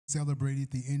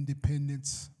celebrated the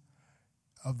independence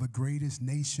of the greatest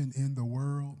nation in the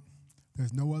world.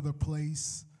 There's no other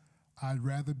place I'd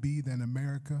rather be than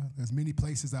America. There's many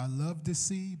places I love to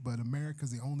see, but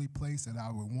America's the only place that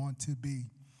I would want to be.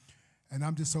 And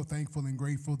I'm just so thankful and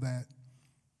grateful that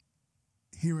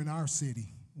here in our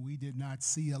city, we did not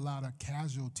see a lot of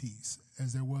casualties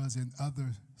as there was in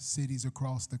other cities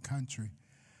across the country.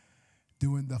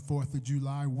 During the 4th of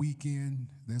July weekend,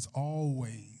 there's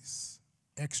always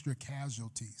extra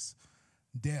casualties,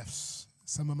 deaths.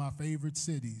 Some of my favorite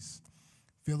cities,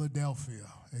 Philadelphia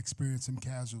experienced some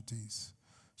casualties.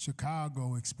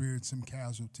 Chicago experienced some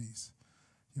casualties.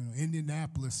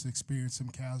 Indianapolis experienced some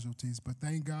casualties. But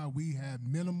thank God we had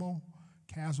minimal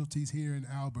casualties here in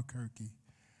Albuquerque.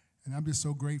 And I'm just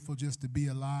so grateful just to be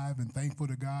alive and thankful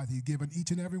to God. He's given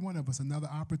each and every one of us another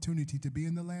opportunity to be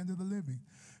in the land of the living.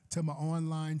 To my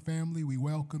online family, we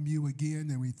welcome you again,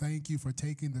 and we thank you for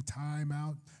taking the time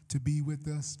out to be with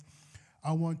us.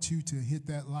 I want you to hit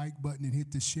that like button and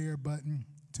hit the share button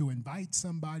to invite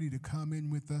somebody to come in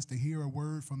with us to hear a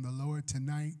word from the Lord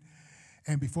tonight.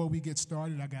 And before we get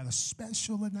started, I got a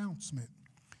special announcement,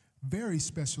 very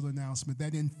special announcement,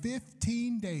 that in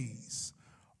 15 days,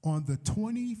 on the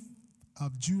 20th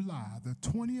of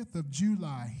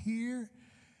July, here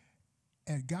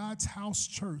at God's House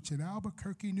Church in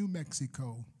Albuquerque, New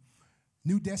Mexico,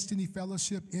 New Destiny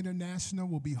Fellowship International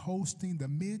will be hosting the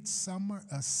Midsummer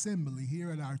Assembly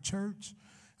here at our church.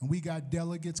 And we got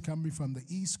delegates coming from the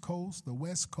East Coast, the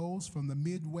West Coast, from the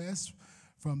Midwest,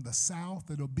 from the South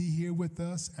that'll be here with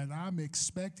us. And I'm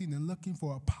expecting and looking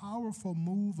for a powerful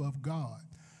move of God.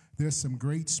 There's some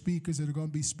great speakers that are going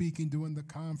to be speaking during the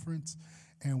conference,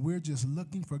 and we're just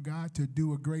looking for God to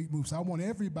do a great move. So I want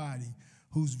everybody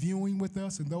who's viewing with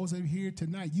us and those that are here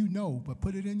tonight, but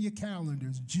put it in your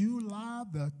calendars, July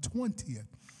the 20th.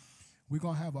 We're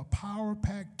going to have a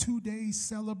power-packed 2-day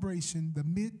celebration, the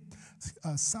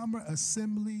Midsummer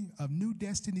Assembly of New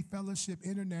Destiny Fellowship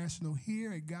International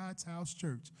here at God's House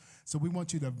Church. So we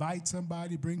want you to invite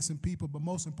somebody, bring some people, but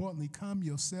most importantly, come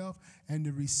yourself and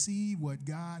to receive what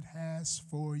God has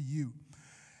for you.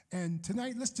 And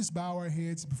tonight, let's just bow our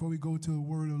heads before we go to the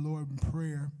word of the Lord in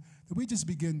prayer, that we just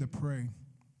begin to pray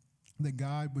that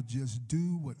God would just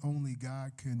do what only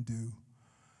God can do.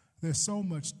 There's so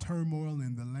much turmoil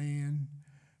in the land.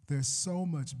 There's so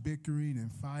much bickering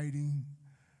and fighting.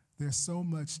 There's so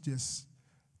much just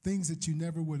things that you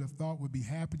never would have thought would be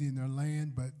happening in their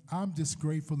land. But I'm just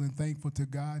grateful and thankful to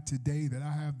God today that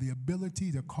I have the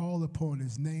ability to call upon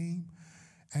his name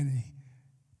and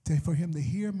for him to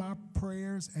hear my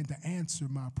prayers and to answer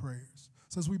my prayers.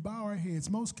 So as we bow our heads,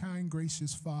 most kind,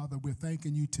 gracious Father, we're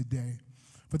thanking you today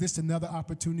for this another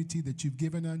opportunity that you've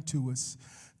given unto us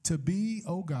to be,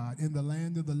 oh God, in the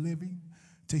land of the living,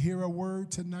 to hear a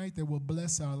word tonight that will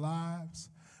bless our lives.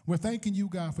 We're thanking you,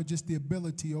 God, for just the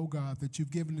ability, oh God, that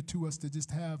you've given it to us to just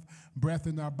have breath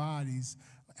in our bodies,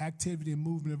 activity and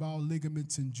movement of all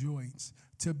ligaments and joints,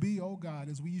 to be, oh God,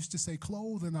 as we used to say,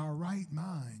 clothed in our right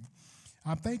mind.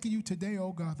 I'm thanking you today,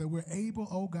 oh God, that we're able,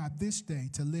 oh God, this day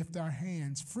to lift our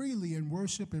hands freely in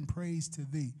worship and praise to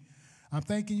thee. I'm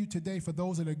thanking you today for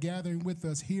those that are gathering with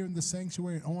us here in the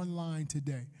sanctuary and online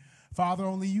today. Father,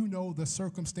 only you know the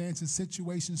circumstances,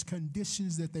 situations,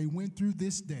 conditions that they went through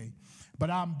this day. But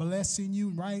I'm blessing you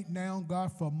right now,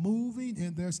 God, for moving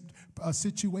in their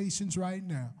situations right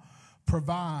now.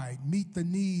 Provide, meet the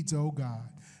needs, oh God.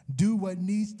 Do what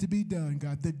needs to be done,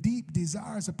 God. The deep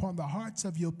desires upon the hearts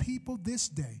of your people this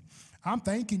day. I'm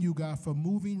thanking you, God, for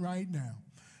moving right now.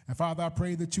 And Father, I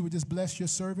pray that you would just bless your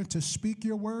servant to speak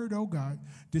your word, oh God,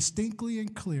 distinctly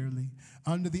and clearly,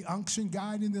 under the unction,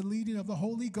 guide, and the leading of the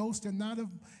Holy Ghost and not of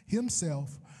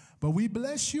himself. But we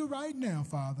bless you right now,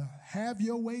 Father. Have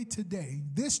your way today,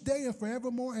 this day and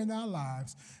forevermore in our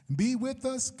lives. Be with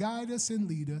us, guide us, and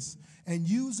lead us, and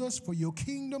use us for your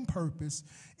kingdom purpose.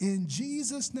 In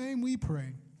Jesus' name we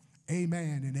pray.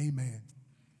 Amen and amen.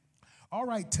 All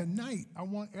right, tonight I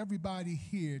want everybody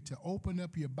here to open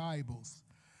up your Bibles.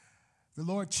 The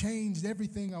Lord changed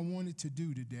everything I wanted to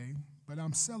do today, but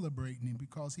I'm celebrating him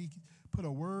because he put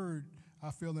a word,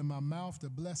 I feel, in my mouth to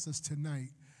bless us tonight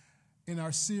in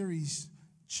our series,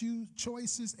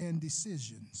 Choices and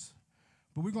Decisions.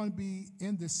 But we're going to be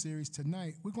in this series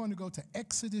tonight. We're going to go to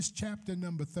Exodus chapter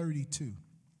number 32.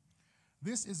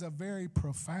 This is a very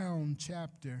profound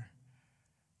chapter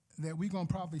that we're going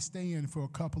to probably stay in for a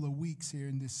couple of weeks here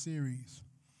in this series.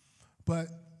 But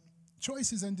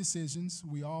choices and decisions,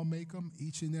 we all make them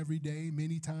each and every day,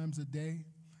 many times a day.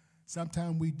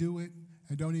 Sometimes we do it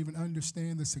and don't even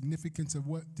understand the significance of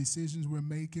what decisions we're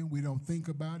making. We don't think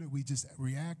about it. We just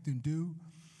react and do.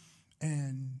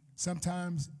 And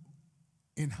sometimes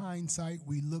in hindsight,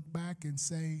 we look back and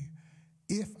say,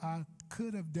 if I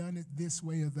could have done it this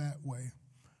way or that way.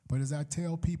 But as I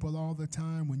tell people all the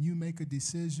time, when you make a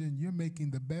decision, you're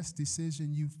making the best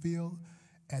decision you feel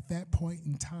at that point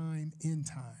in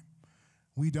time.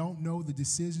 We don't know the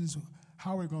decisions,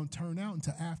 how we're going to turn out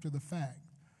until after the fact.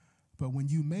 But when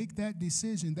you make that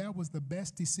decision, that was the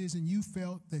best decision you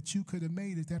felt that you could have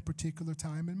made at that particular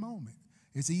time and moment.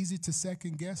 It's easy to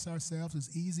second guess ourselves.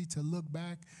 It's easy to look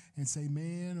back and say,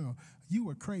 man, or you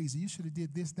were crazy. You should have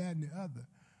did this, that, and the other.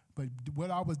 But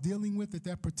what I was dealing with at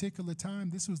that particular time,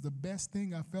 this was the best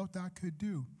thing I felt I could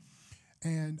do.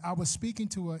 And I was speaking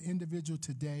to an individual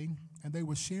today, and they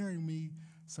were sharing me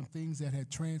some things that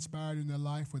had transpired in their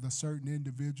life with a certain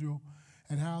individual,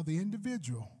 and how the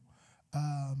individual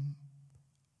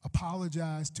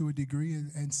apologized to a degree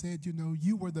and said, you know,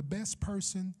 you were the best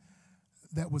person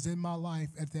that was in my life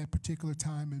at that particular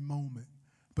time and moment,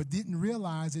 but didn't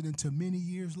realize it until many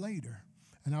years later.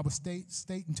 And I was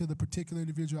stating to the particular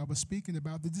individual I was speaking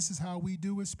about that this is how we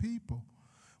do as people.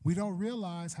 We don't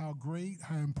realize how great,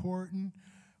 how important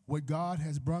what God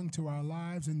has brought to our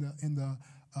lives in the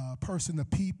person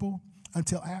of people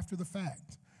until after the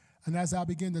fact. And as I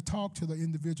begin to talk to the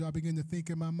individual, I begin to think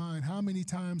in my mind, how many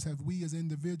times have we as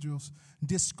individuals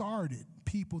discarded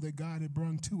people that God had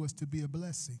brought to us to be a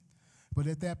blessing? But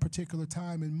at that particular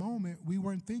time and moment, we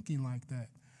weren't thinking like that.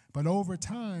 But over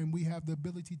time, we have the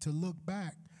ability to look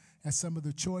back at some of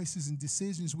the choices and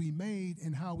decisions we made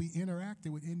and how we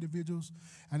interacted with individuals.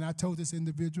 And I told this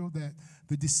individual that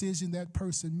the decision that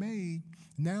person made,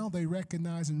 now they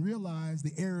recognize and realize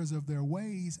the errors of their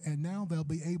ways, and now they'll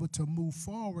be able to move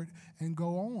forward and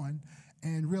go on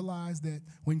and realize that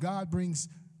when God brings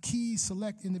key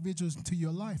select individuals into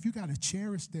your life, you got to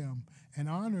cherish them and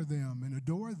honor them and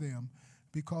adore them,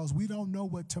 because we don't know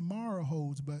what tomorrow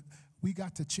holds, but we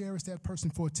got to cherish that person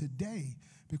for today,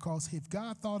 because if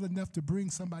God thought enough to bring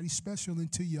somebody special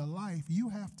into your life, you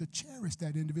have to cherish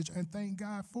that individual and thank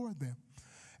God for them.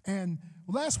 And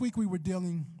last week we were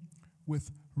dealing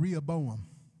with Rehoboam.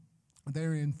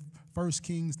 There in 1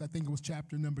 Kings, I think it was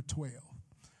chapter number 12.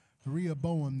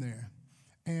 Rehoboam there.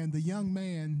 And the young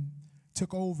man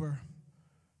took over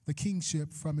the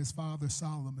kingship from his father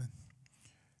Solomon.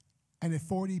 And at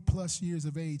 40 plus years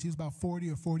of age, he was about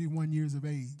 40 or 41 years of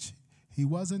age. He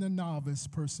wasn't a novice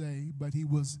per se, but he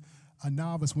was a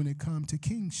novice when it come to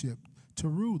kingship, to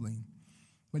ruling.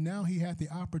 But now he had the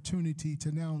opportunity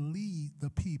to now lead the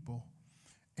people.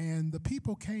 And the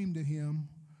people came to him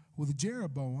with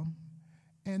Jeroboam,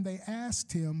 and they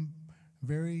asked him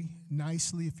very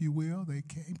nicely, if you will. They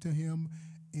came to him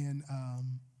in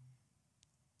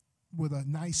with a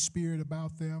nice spirit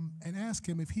about them and asked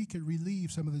him if he could relieve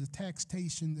some of the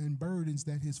taxation and burdens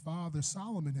that his father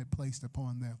Solomon had placed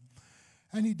upon them.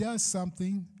 And he does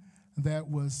something that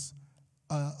was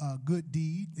a good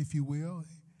deed, if you will.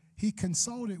 He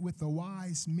consulted with the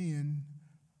wise men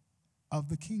of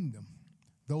the kingdom,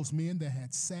 those men that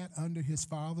had sat under his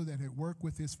father, that had worked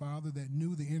with his father, that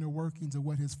knew the inner workings of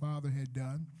what his father had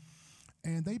done.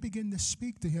 And they began to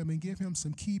speak to him and give him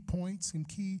some key points, some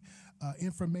key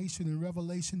information and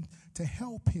revelation to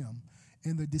help him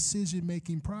in the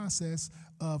decision-making process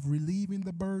of relieving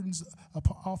the burdens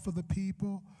off of the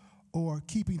people or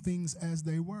keeping things as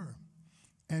they were.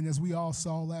 And as we all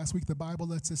saw last week, the Bible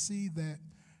lets us see that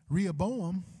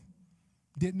Rehoboam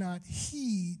did not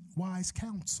heed wise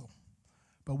counsel.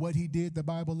 But what he did, the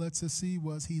Bible lets us see,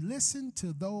 was he listened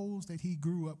to those that he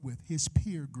grew up with, his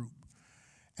peer group.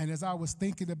 And as I was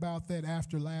thinking about that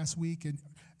after last week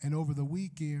and over the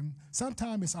weekend,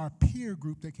 sometimes it's our peer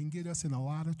group that can get us in a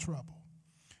lot of trouble,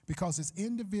 because it's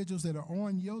individuals that are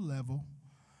on your level,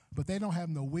 but they don't have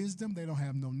no wisdom, they don't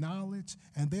have no knowledge,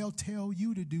 and they'll tell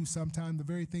you to do sometimes the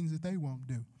very things that they won't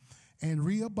do. And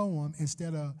Rehoboam,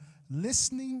 instead of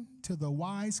listening to the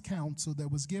wise counsel that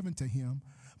was given to him,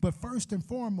 but first and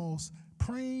foremost,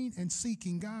 praying and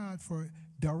seeking God for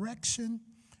direction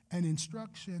and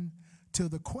instruction to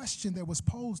the question that was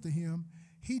posed to him,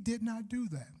 he did not do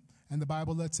that. And the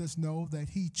Bible lets us know that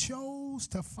he chose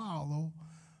to follow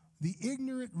the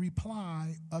ignorant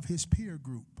reply of his peer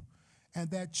group. And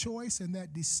that choice and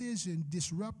that decision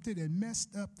disrupted and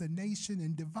messed up the nation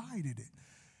and divided it.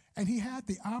 And he had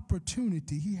the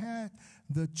opportunity, he had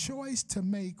the choice to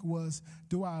make was,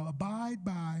 do I abide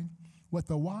by what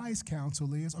the wise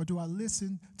counsel is, or do I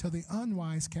listen to the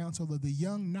unwise counsel of the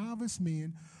young novice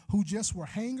men who just were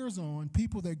hangers-on,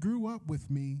 people that grew up with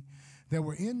me, that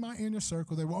were in my inner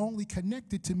circle. They were only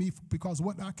connected to me because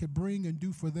what I could bring and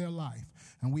do for their life.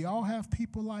 And we all have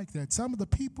people like that. Some of the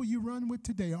people you run with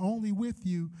today are only with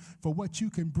you for what you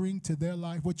can bring to their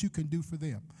life, what you can do for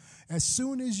them. As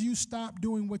soon as you stop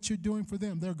doing what you're doing for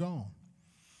them, they're gone.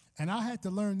 And I had to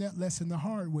learn that lesson the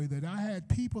hard way, that I had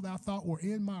people that I thought were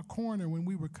in my corner when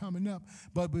we were coming up,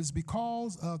 but it was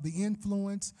because of the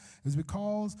influence, it was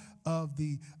because of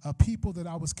the people that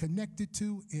I was connected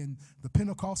to in the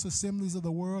Pentecostal assemblies of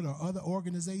the world or other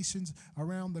organizations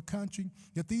around the country,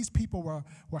 that these people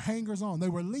were hangers-on. They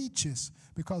were leeches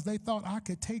because they thought I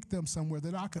could take them somewhere,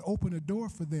 that I could open a door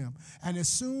for them. And as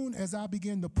soon as I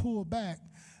began to pull back,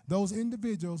 those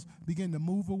individuals begin to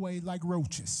move away like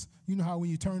roaches. You know how when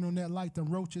you turn on that light, the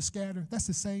roaches scatter? That's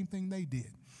the same thing they did.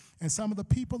 And some of the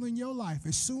people in your life,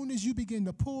 as soon as you begin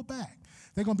to pull back,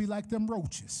 they're going to be like them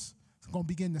roaches. They're going to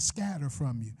begin to scatter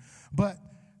from you. But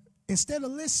instead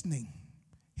of listening,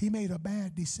 he made a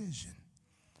bad decision,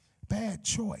 bad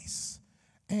choice.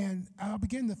 And I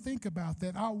began to think about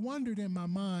that. I wondered in my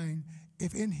mind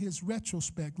if in his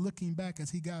retrospect, looking back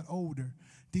as he got older,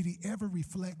 did he ever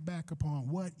reflect back upon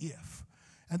what if?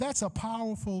 And that's a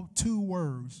powerful 2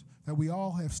 words that we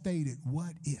all have stated,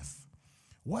 what if?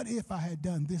 What if I had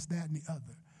done this, that, and the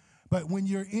other? But when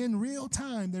you're in real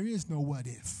time, there is no what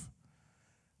if.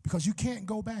 Because you can't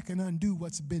go back and undo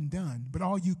what's been done. But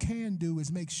all you can do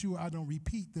is make sure I don't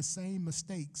repeat the same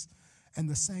mistakes and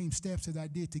the same steps that I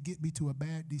did to get me to a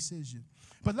bad decision.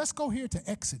 But let's go here to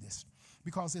Exodus,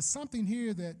 because there's something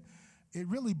here that it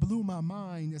really blew my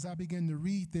mind as I began to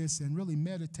read this and really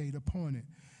meditate upon it.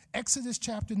 Exodus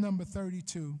chapter number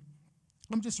 32.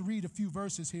 I'm just read a few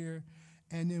verses here,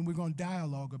 and then we're going to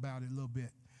dialogue about it a little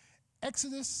bit.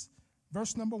 Exodus,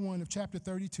 verse number 1 of chapter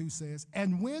 32 says,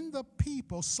 "And when the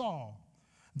people saw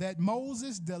that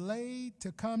Moses delayed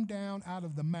to come down out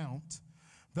of the mount,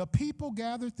 the people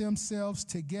gathered themselves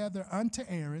together unto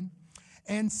Aaron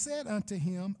and said unto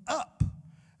him, Up,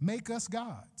 make us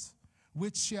gods,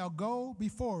 which shall go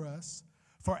before us.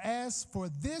 For as for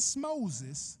this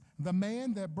Moses, the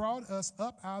man that brought us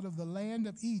up out of the land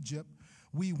of Egypt,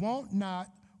 we want not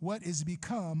what is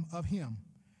become of him.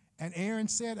 And Aaron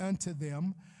said unto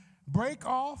them, Break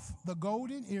off the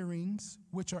golden earrings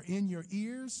which are in your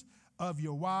ears of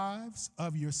your wives,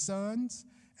 of your sons,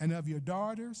 and of your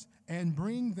daughters, and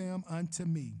bring them unto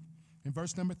me." And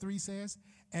verse number 3 says,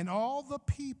 "And all the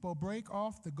people brake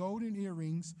off the golden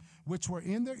earrings which were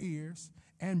in their ears,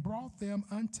 and brought them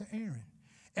unto Aaron.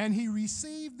 And he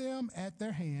received them at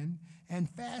their hand, and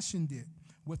fashioned it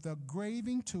with a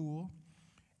graving tool,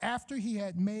 after he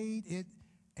had made it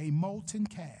a molten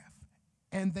calf.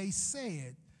 And they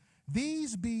said,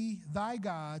 These be thy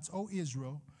gods, O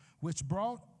Israel, which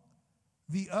brought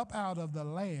thee up out of the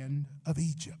land of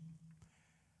Egypt."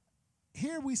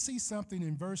 Here we see something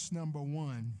in verse number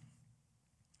 1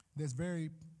 that's very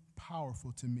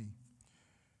powerful to me.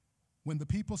 When the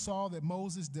people saw that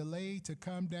Moses delayed to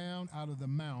come down out of the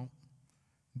mount,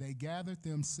 they gathered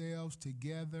themselves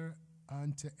together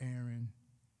unto Aaron.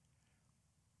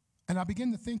 And I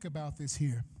begin to think about this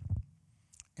here.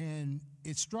 And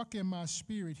it struck in my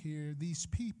spirit here, these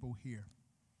people here.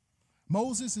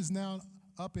 Moses is now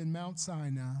up in Mount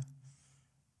Sinai.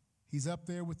 He's up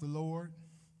there with the Lord,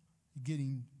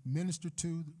 getting ministered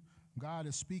to. God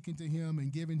is speaking to him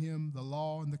and giving him the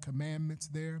law and the commandments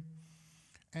there.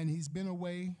 And he's been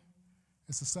away.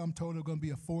 It's a sum total going to be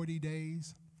of 40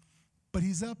 days. But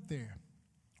he's up there.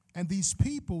 And these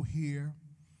people here,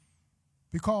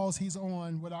 because he's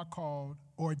on what I call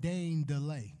ordained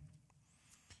delay.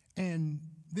 And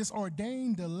this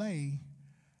ordained delay,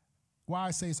 why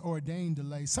I say it's ordained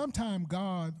delay, sometimes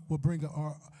God will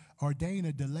ordain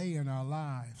a delay in our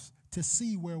lives to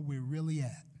see where we're really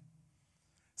at.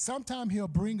 Sometimes he'll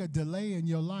bring a delay in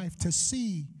your life to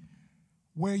see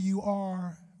where you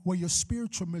are, where your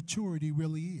spiritual maturity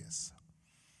really is.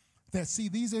 That, see,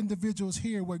 these individuals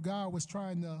here, what God was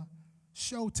trying to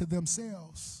show to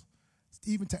themselves,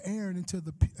 even to Aaron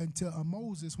and to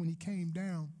Moses when he came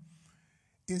down,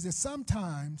 is that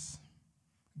sometimes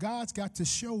God's got to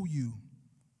show you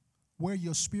where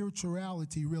your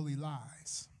spirituality really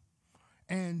lies.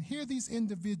 And here these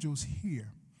individuals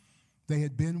here, they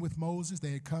had been with Moses,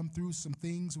 they had come through some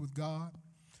things with God,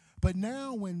 but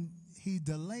now when he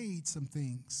delayed some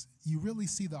things, you really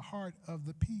see the heart of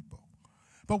the people.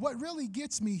 But what really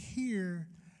gets me here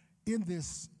in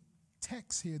this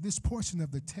text here, this portion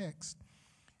of the text,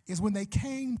 is when they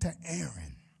came to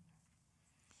Aaron.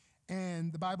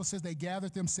 And the Bible says they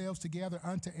gathered themselves together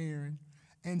unto Aaron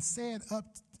and said up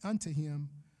unto him,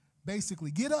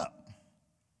 basically, get up,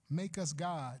 make us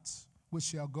gods, which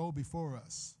shall go before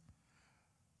us.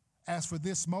 As for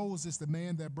this Moses, the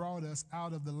man that brought us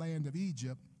out of the land of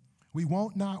Egypt, we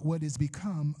want not what is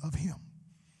become of him.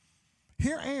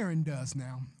 Here Aaron does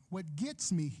now. What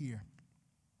gets me here,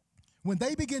 when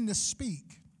they begin to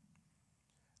speak,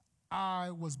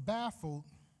 I was baffled,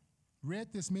 read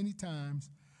this many times,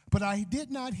 but I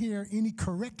did not hear any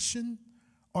correction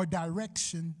or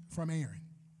direction from Aaron.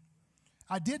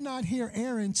 I did not hear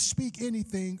Aaron speak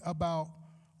anything about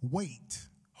wait,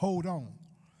 hold on.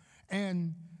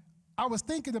 And I was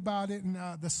thinking about it, and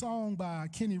the song by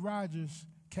Kenny Rogers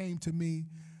came to me,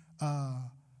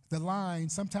 the line,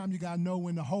 sometimes you got to know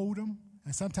when to hold them,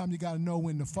 and sometimes you got to know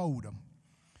when to fold them.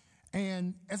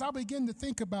 And as I begin to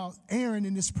think about Aaron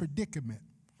in this predicament,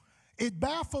 it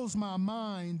baffles my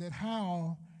mind that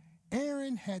how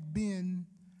Aaron had been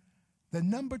the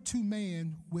number 2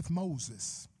 man with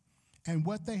Moses, and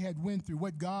what they had went through,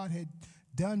 what God had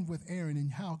done with Aaron,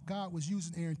 and how God was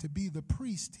using Aaron to be the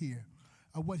priest here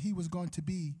of what he was going to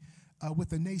be with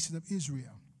the nation of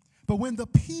Israel. But when the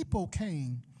people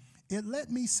came, it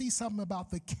let me see something about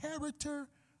the character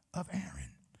of Aaron.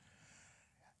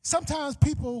 Sometimes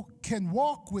people can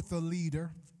walk with a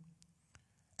leader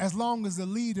as long as the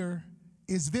leader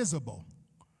is visible.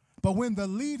 But when the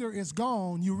leader is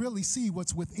gone, you really see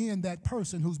what's within that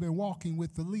person who's been walking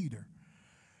with the leader.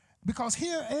 Because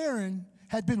here Aaron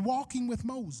had been walking with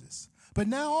Moses. But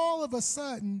now all of a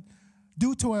sudden,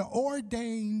 due to an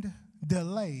ordained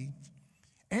delay,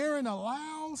 Aaron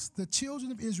allows the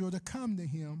children of Israel to come to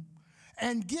him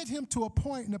and get him to a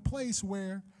point in a place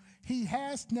where he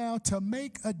has now to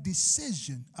make a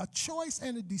decision, a choice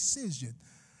and a decision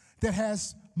that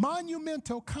has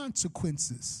monumental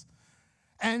consequences.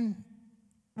 And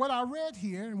what I read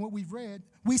here and what we've read,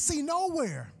 we see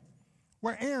nowhere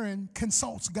where Aaron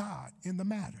consults God in the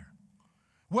matter.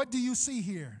 What do you see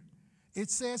here?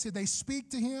 It says here they speak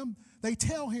to him, they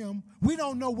tell him, we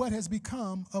don't know what has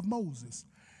become of Moses.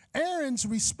 Aaron's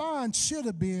response should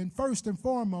have been, first and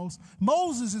foremost,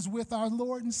 Moses is with our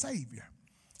Lord and Savior.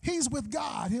 He's with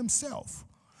God himself.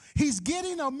 He's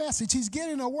getting a message. He's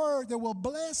getting a word that will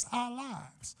bless our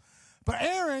lives. But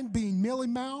Aaron, being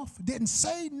mealy-mouthed, didn't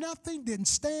say nothing, didn't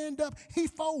stand up. He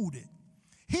folded.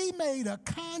 He made a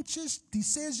conscious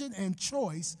decision and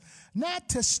choice not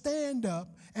to stand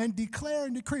up and declare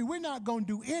and decree, we're not going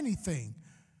to do anything.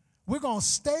 We're going to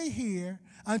stay here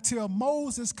until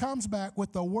Moses comes back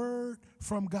with the word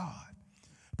from God.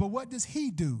 But what does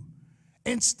he do?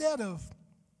 Instead of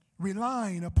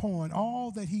relying upon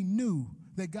all that he knew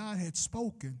that God had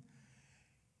spoken,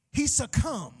 he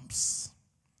succumbs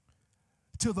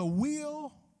to the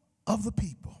will of the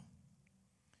people.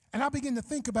 And I begin to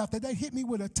think about that. That hit me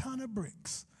with a ton of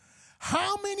bricks.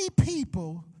 How many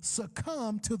people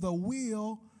succumb to the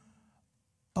will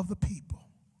of the people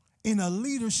in a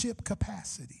leadership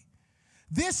capacity?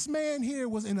 This man here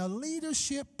was in a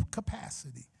leadership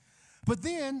capacity. But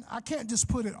then I can't just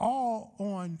put it all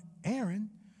on Aaron,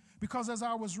 because as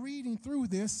I was reading through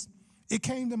this, it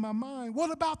came to my mind,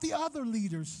 what about the other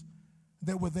leaders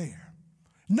that were there?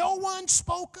 No one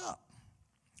spoke up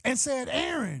and said,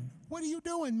 Aaron, what are you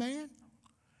doing, man?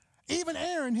 Even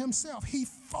Aaron himself, he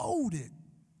folded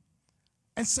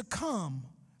and succumbed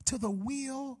to the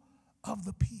will of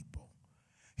the people.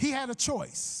 He had a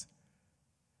choice.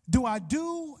 Do I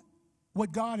do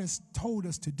what God has told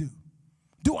us to do?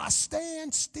 Do I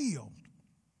stand still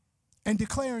and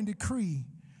declare and decree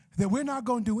that we're not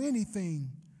going to do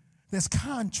anything that's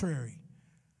contrary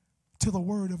to the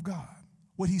word of God,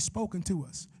 what he's spoken to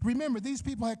us? Remember, these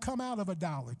people had come out of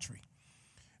idolatry.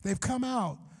 They've come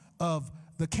out of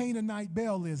the Canaanite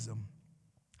Baalism.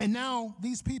 And now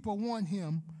these people want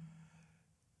him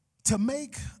to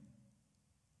make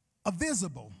a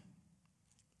visible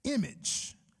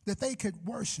image that they could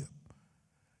worship,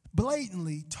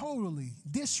 blatantly, totally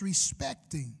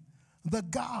disrespecting the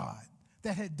God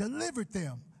that had delivered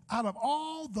them out of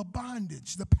all the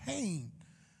bondage, the pain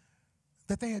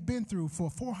that they had been through for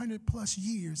 400 plus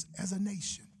years as a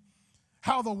nation.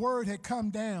 How the word had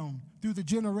come down through the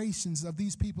generations of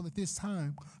these people at this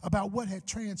time about what had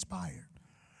transpired.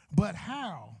 But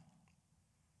how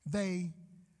they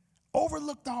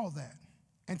overlooked all that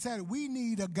and said, we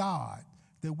need a God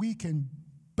that we can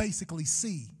basically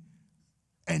see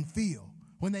and feel,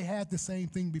 when they had the same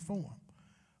thing before them.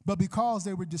 But because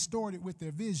they were distorted with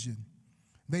their vision,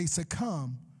 they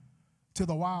succumb to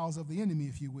the wiles of the enemy,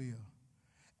 if you will.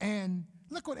 And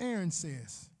look what Aaron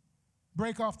says.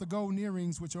 Break off the golden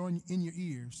earrings which are in your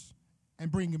ears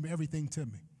and bring him everything to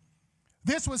me.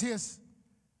 This was his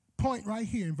point right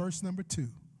here in verse number 2.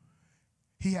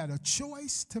 He had a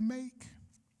choice to make.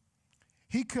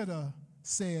 He could have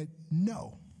said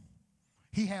no.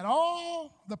 He had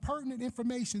all the pertinent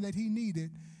information that he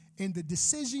needed in the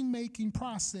decision-making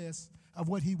process of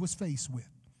what he was faced with.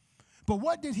 But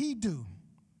what did he do?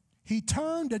 He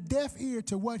turned a deaf ear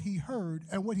to what he heard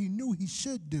and what he knew he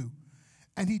should do,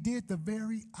 and he did the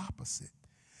very opposite.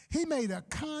 He made a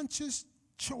conscious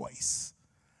choice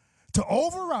to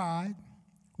override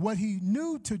what he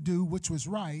knew to do, which was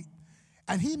right,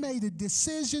 and he made a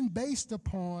decision based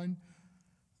upon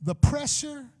the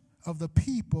pressure of the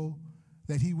people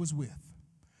that he was with.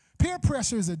 Peer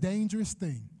pressure is a dangerous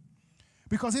thing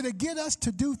because it'll get us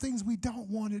to do things we don't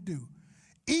want to do.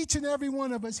 Each and every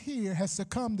one of us here has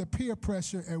succumbed to peer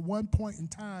pressure at one point in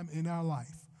time in our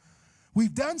life.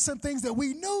 We've done some things that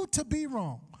we knew to be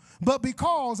wrong, but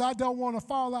because I don't want to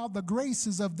fall out the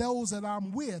graces of those that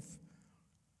I'm with,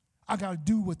 I got to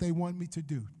do what they want me to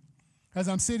do. As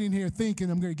I'm sitting here thinking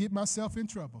I'm going to get myself in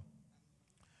trouble,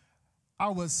 I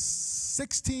was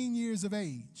 16 years of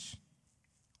age.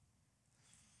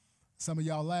 Some of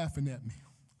y'all laughing at me.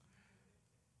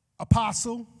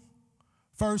 Apostle,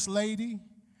 First Lady,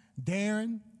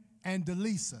 Darren, and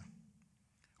Delisa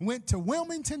went to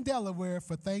Wilmington, Delaware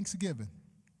for Thanksgiving.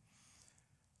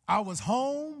 I was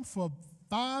home for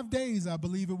 5 days, I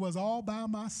believe it was, all by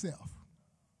myself.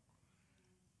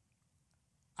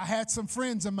 I had some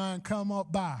friends of mine come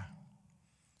up by.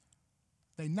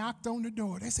 They knocked on the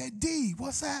door. They said, D,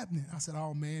 what's happening? I said,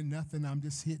 oh, man, nothing. I'm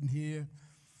just sitting here.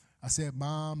 I said,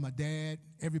 Mom, my dad,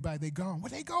 everybody, they gone. Where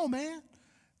they go, man?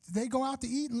 Did they go out to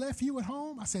eat and left you at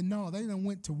home? I said, no, they done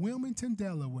went to Wilmington,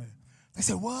 Delaware. They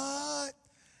said, what?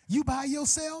 You by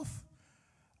yourself?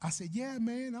 I said, yeah,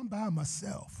 man, I'm by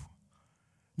myself.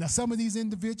 Now, some of these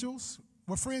individuals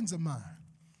were friends of mine.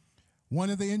 One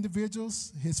of the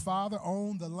individuals, his father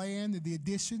owned the land in the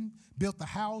addition, built the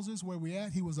houses where we're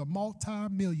at. He was a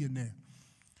multi-millionaire.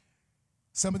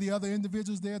 Some of the other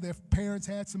individuals there, their parents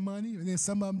had some money, and then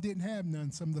some of them didn't have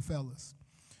none, some of the fellas.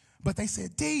 But they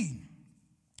said, D,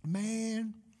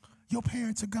 man, your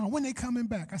parents are gone. When they coming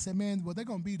back? I said, man, well, they're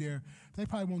going to be there. They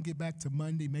probably won't get back to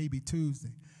Monday, maybe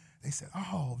Tuesday. They said,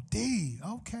 oh, D,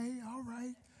 okay, all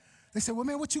right. They said, well,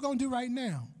 man, what you going to do right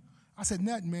now? I said,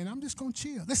 nothing, man. I'm just going to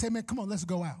chill. They said, man, come on, let's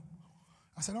go out.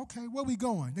 I said, okay, where we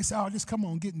going? They said, oh, just come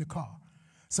on, get in the car.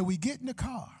 So we get in the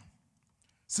car.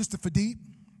 Sister Fadeep,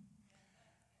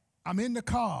 I'm in the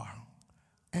car.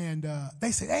 And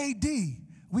they said, hey, D,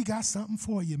 we got something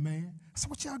for you, man. I said,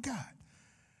 what y'all got?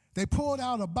 They pulled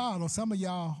out a bottle. Some of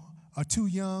y'all are too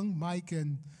young, Mike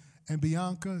and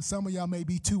Bianca. Some of y'all may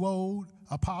be too old,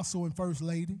 Apostle and First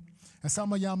Lady. And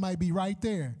some of y'all might be right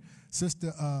there,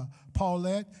 Sister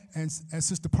Paulette and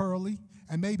Sister Pearlie,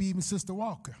 and maybe even Sister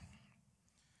Walker.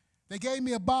 They gave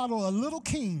me a bottle of Little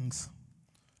Kings.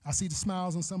 I see the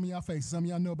smiles on some of y'all faces. Some of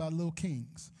y'all know about Little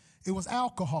Kings. It was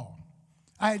alcohol.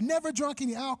 I had never drunk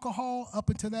any alcohol up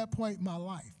until that point in my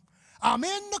life. I'm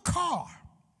in the car,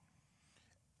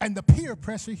 and the peer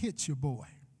pressure hits you, boy.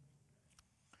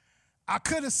 I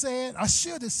could have said, I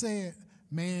should have said,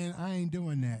 man, I ain't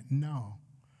doing that. No.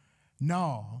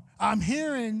 I'm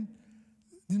hearing,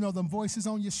 them voices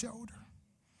on your shoulder.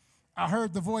 I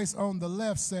heard the voice on the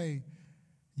left say,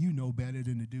 you know better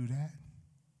than to do that.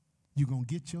 You're going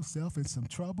to get yourself in some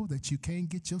trouble that you can't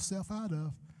get yourself out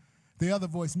of. The other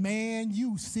voice, man,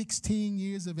 you 16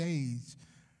 years of age.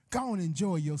 Go and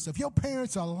enjoy yourself. Your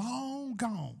parents are long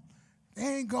gone. They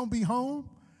ain't going to be home.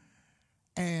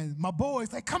 And my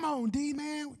boys, like, come on, D,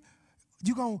 man.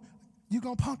 You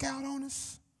gonna punk out on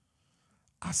us?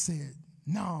 I said,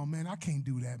 no, man, I can't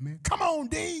do that, man. Come on,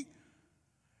 D.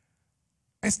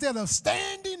 Instead of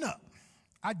standing up,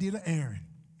 I did an errand.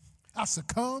 I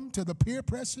succumbed to the peer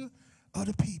pressure of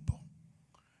the people.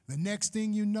 The next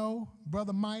thing you know,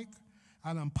 Brother Mike,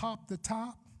 I done popped the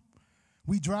top.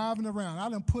 We driving around. I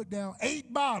done put down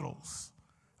 8 bottles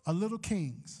of Little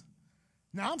Kings.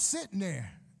 Now, I'm sitting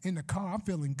there in the car. I'm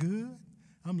feeling good.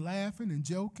 I'm laughing and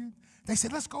joking. They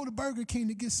said, let's go to Burger King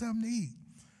to get something to eat.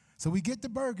 So we get to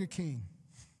Burger King.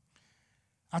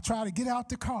 I try to get out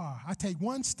the car. I take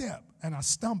one step, and I'm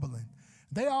stumbling.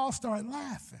 They all start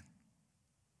laughing.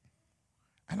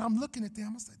 And I'm looking at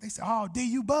them. They said, oh, D,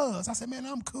 you buzz. I said, man,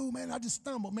 I'm cool, man. I just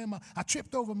stumbled, man. I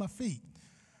tripped over my feet.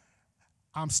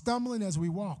 I'm stumbling as we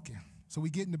walking. So we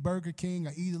get into Burger King.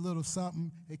 I eat a little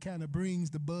something. It kind of brings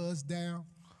the buzz down.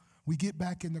 We get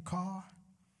back in the car,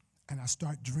 and I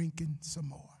start drinking some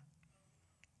more.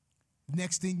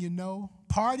 Next thing you know,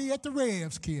 party at the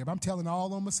Revs, kid. I'm telling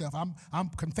all on myself. I'm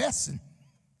confessing.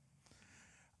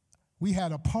 We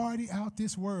had a party out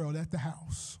this world at the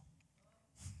house.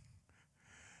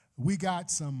 We got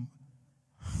some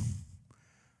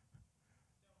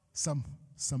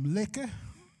liquor.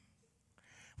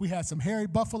 We had some hairy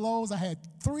buffaloes. I had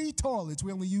 3 toilets.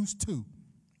 We only used 2.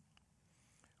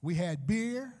 We had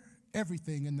beer,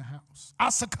 everything in the house. I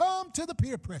succumbed to the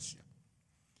peer pressure.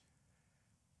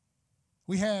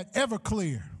 We had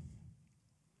Everclear.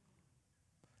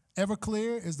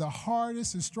 Everclear is the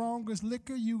hardest and strongest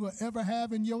liquor you will ever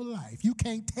have in your life. You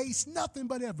can't taste nothing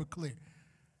but Everclear.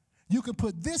 You can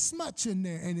put this much in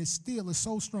there and it still is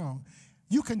so strong.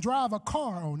 You can drive a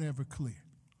car on Everclear.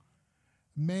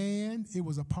 Man, it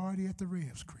was a party at the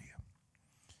Rebs crib.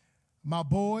 My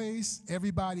boys,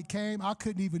 everybody came. I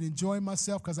couldn't even enjoy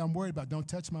myself because I'm worried about don't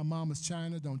touch my mama's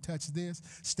china, don't touch this,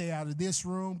 stay out of this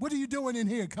room. What are you doing in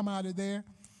here? Come out of there.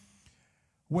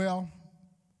 Well,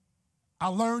 I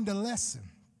learned a lesson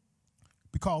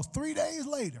because 3 days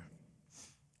later,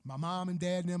 my mom and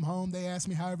dad and them home, they asked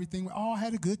me how everything went. Oh, I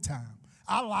had a good time.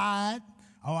 I lied.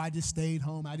 Oh, I just stayed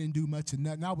home. I didn't do much of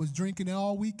nothing. I was drinking it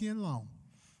all weekend long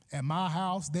at my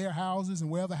house, their houses,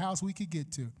 and wherever house we could get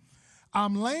to.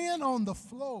 I'm laying on the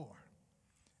floor,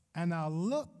 and I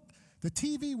looked. The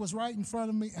TV was right in front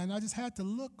of me, and I just had to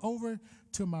look over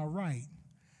to my right.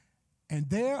 And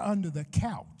there under the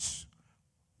couch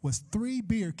was 3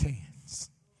 beer cans.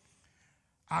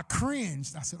 I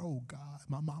cringed. I said, oh, God,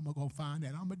 my mama going to find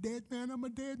that. I'm a dead man, I'm a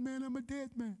dead man, I'm a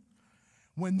dead man.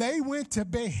 When they went to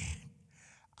bed,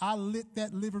 I lit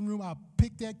that living room. I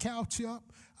picked that couch up.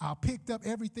 I picked up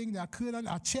everything that I could.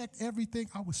 I checked everything.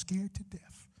 I was scared to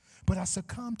death. But I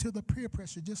succumbed to the peer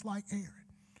pressure just like Aaron.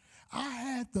 I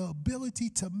had the ability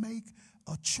to make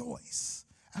a choice.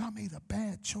 And I made a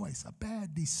bad choice, a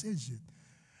bad decision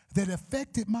that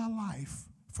affected my life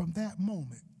from that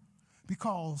moment.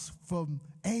 Because from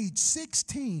age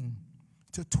 16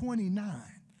 to 29,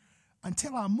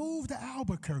 until I moved to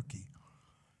Albuquerque,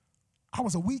 I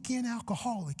was a weekend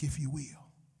alcoholic, if you will.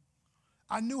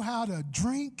 I knew how to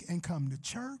drink and come to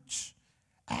church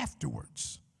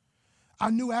afterwards. I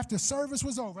knew after service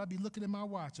was over, I'd be looking at my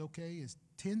watch. Okay, it's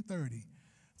 10:30.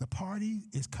 The party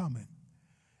is coming.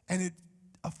 And it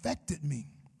affected me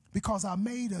because I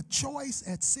made a choice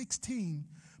at 16,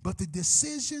 but the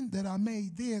decision that I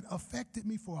made then affected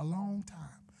me for a long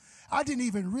time. I didn't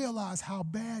even realize how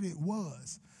bad it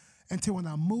was until when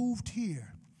I moved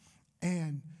here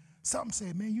and something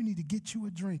said, man, you need to get you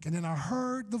a drink. And then I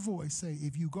heard the voice say,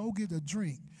 if you go get a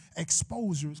drink,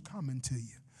 exposure is coming to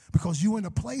you because you're in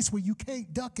a place where you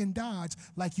can't duck and dodge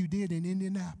like you did in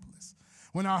Indianapolis.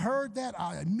 When I heard that,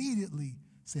 I immediately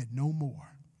said, no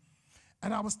more.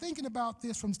 And I was thinking about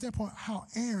this from the standpoint how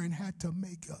Aaron had to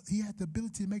he had the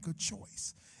ability to make a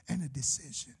choice and a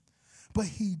decision. But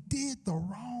he did the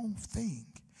wrong thing.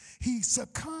 He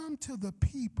succumbed to the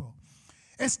people.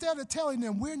 Instead of telling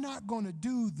them, we're not going to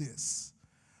do this.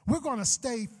 We're going to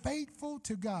stay faithful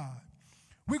to God.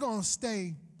 We're going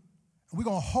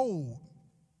to hold.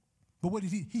 But what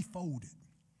did he? He folded.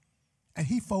 And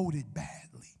he folded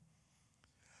badly.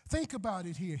 Think about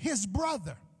it here. His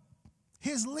brother,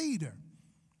 his leader,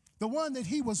 the one that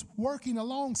he was working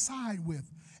alongside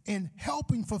with and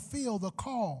helping fulfill the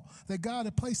call that God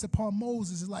had placed upon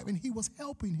Moses' life. And he was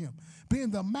helping him, being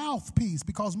the mouthpiece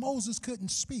because Moses couldn't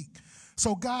speak.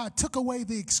 So God took away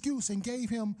the excuse and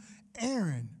gave him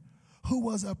Aaron, who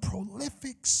was a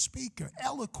prolific speaker,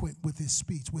 eloquent with his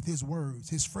speech, with his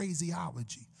words, his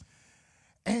phraseology.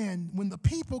 And when the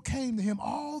people came to him,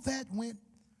 all that went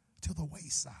to the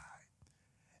wayside.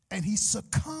 And he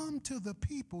succumbed to the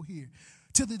people here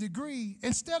to the degree,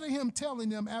 instead of him telling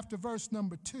them after verse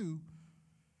number 2,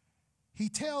 he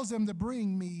tells them to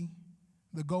bring me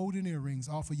the golden earrings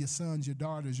off of your sons, your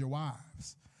daughters, your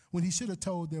wives, when he should have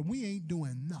told them, we ain't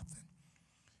doing nothing.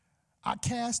 I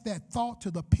cast that thought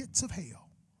to the pits of hell.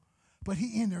 But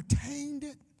he entertained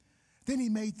it. Then he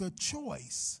made the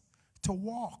choice to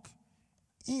walk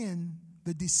in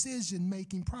the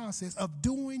decision-making process of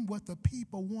doing what the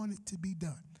people wanted to be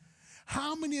done.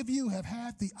 How many of you have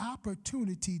had the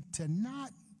opportunity to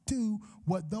not do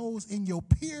what those in your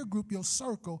peer group, your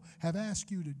circle, have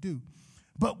asked you to do?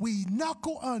 But we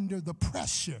knuckle under the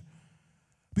pressure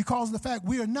because of the fact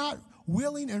we are not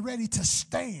willing and ready to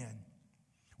stand.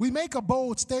 We make a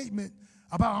bold statement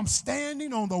about I'm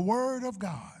standing on the word of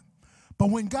God. But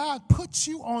when God puts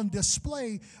you on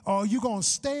display, or you're going to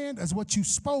stand as what you've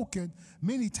spoken,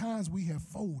 many times we have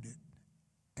folded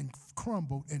and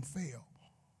crumbled and failed.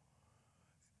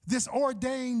 This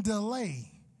ordained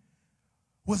delay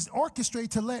was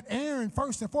orchestrated to let Aaron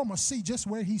first and foremost see just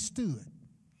where he stood,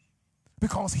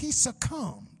 because he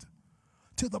succumbed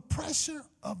to the pressure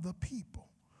of the people.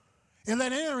 And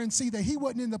let Aaron see that he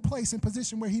wasn't in the place and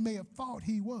position where he may have thought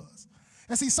he was.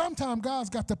 And see, sometimes God's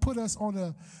got to put us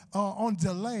on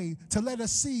delay to let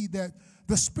us see that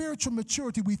the spiritual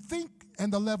maturity we think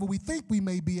and the level we think we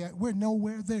may be at, we're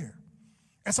nowhere there.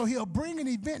 And so he'll bring an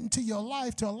event into your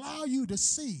life to allow you to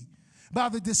see by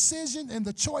the decision and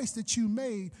the choice that you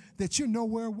made that you're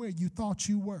nowhere where you thought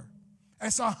you were.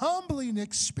 It's a humbling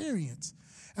experience.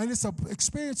 And it's an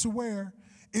experience where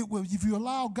it will, if you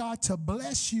allow God to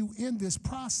bless you in this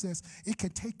process, it can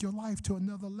take your life to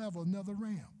another level, another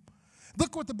realm.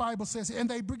 Look what the Bible says. And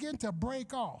they begin to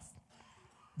break off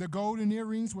the golden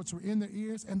earrings which were in their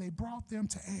ears, and they brought them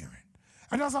to Aaron.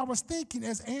 And as I was thinking,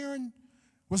 as Aaron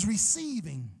was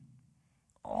receiving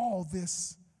all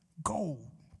this gold,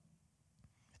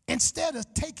 instead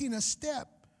of taking a step,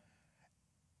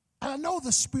 and I know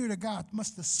the Spirit of God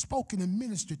must have spoken and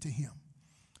ministered to him,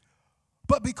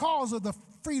 but because of the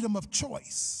freedom of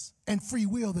choice and free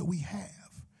will that we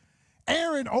have,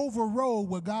 Aaron overrode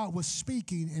what God was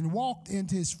speaking and walked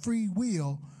into his free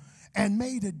will and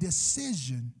made a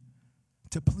decision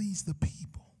to please the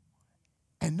people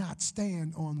and not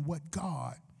stand on what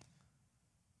God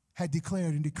had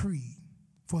declared and decreed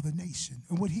for the nation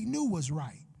and what he knew was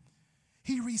right.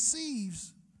 He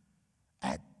receives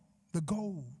at the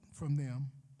gold from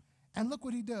them, and look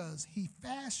what he does. He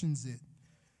fashions it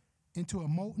into a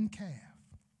molten calf.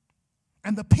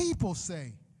 And the people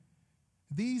say,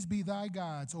 "These be thy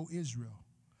gods, O Israel,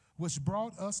 which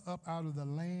brought us up out of the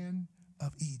land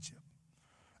of Egypt."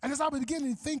 And as I was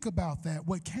beginning to think about that,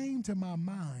 what came to my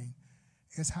mind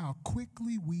is how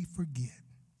quickly we forget.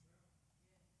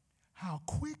 How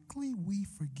quickly we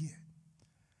forget.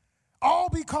 All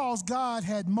because God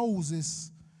had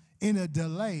Moses in a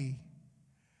delay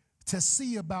to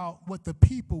see about what the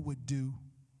people would do.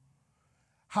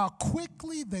 How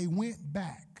quickly they went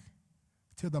back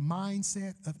to the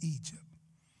mindset of Egypt.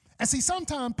 And see,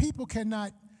 sometimes people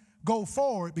cannot go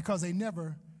forward because they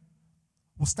never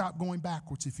will stop going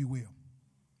backwards, if you will.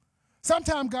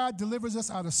 Sometimes God delivers us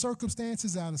out of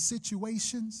circumstances, out of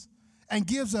situations, and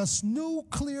gives us new,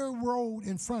 clear road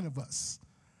in front of us.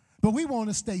 But we want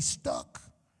to stay stuck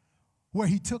where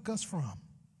he took us from,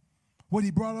 what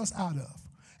he brought us out of.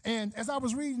 And as I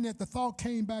was reading it, the thought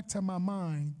came back to my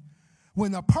mind.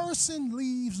 When a person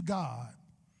leaves God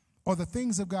or the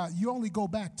things of God, you only go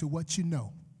back to what you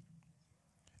know.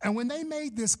 And when they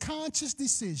made this conscious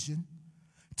decision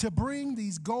to bring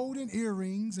these golden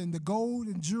earrings and the gold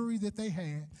and jewelry that they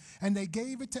had, and they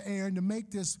gave it to Aaron to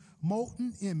make this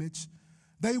molten image,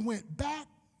 they went back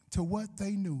to what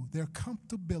they knew, their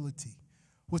comfortability,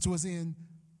 which was in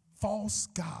false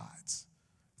gods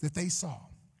that they saw.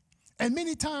 And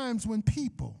many times when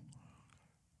people,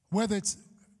 whether it's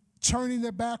turning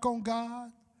their back on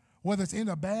God, whether it's in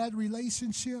a bad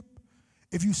relationship,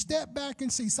 if you step back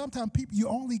and see, sometimes people, you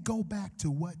only go back to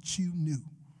what you knew.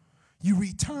 You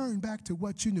return back to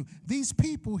what you knew. These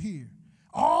people here,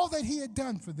 all that he had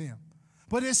done for them.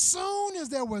 But as soon as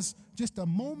there was just a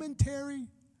momentary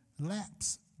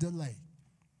lapse delay,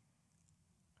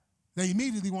 they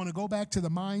immediately want to go back to the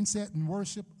mindset and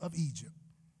worship of Egypt.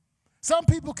 Some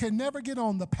people can never get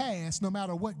on the past no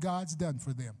matter what God's done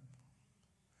for them.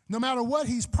 No matter what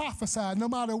he's prophesied, no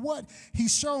matter what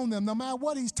he's shown them, no matter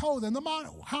what he's told them, no matter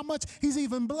how much he's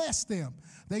even blessed them,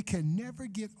 they can never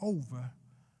get over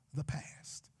the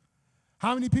past.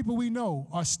 How many people we know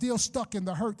are still stuck in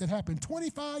the hurt that happened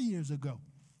 25 years ago?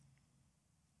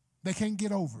 They can't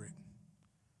get over it.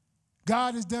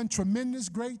 God has done tremendous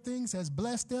great things, has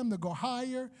blessed them to go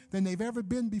higher than they've ever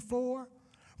been before.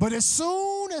 But as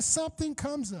soon as something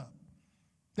comes up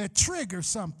that triggers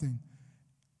something,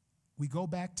 we go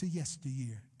back to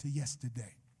yesteryear, to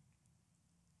yesterday.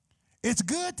 It's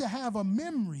good to have a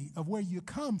memory of where you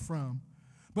come from,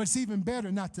 but it's even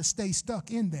better not to stay stuck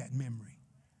in that memory.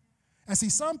 And see,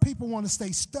 some people want to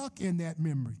stay stuck in that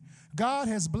memory. God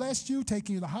has blessed you,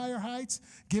 taking you to higher heights,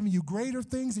 giving you greater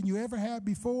things than you ever had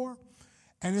before.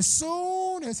 And as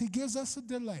soon as he gives us a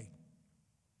delay,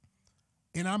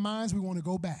 in our minds we want to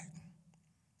go back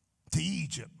to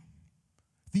Egypt.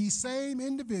 These same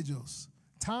individuals,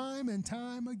 time and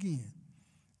time again,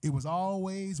 it was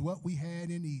always what we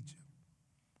had in Egypt.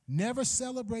 Never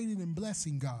celebrating and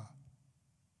blessing God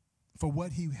for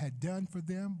what he had done for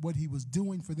them, what he was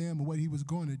doing for them, and what he was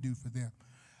going to do for them.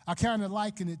 I kind of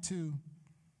liken it to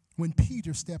when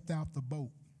Peter stepped out the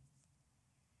boat.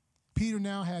 Peter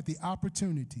now had the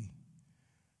opportunity.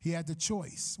 He had the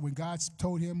choice. When God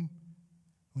told him,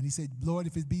 when he said, "Lord,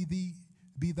 if it be thee,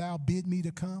 be thou, bid me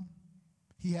to come,"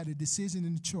 he had a decision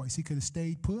and a choice. He could have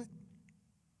stayed put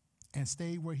and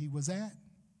stayed where he was at,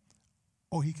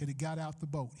 or he could have got out the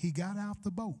boat. He got out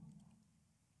the boat.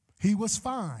 He was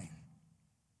fine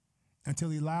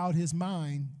until he allowed his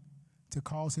mind to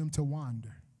cause him to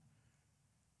wander.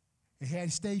 And had he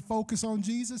stayed focused on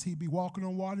Jesus, he'd be walking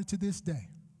on water to this day.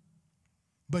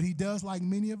 But he does like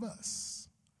many of us.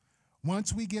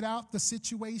 Once we get out the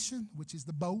situation, which is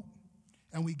the boat,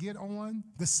 and we get on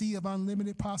the sea of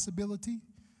unlimited possibility,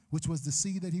 which was the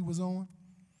sea that he was on,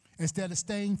 instead of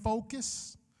staying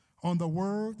focused on the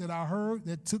word that I heard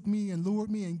that took me and lured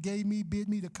me and bid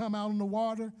me to come out on the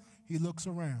water, he looks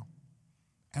around.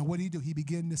 And what did he do? He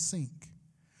began to sink.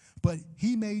 But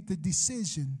he made the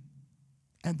decision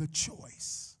and the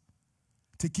choice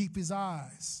to keep his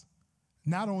eyes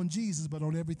not on Jesus, but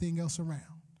on everything else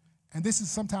around. And this is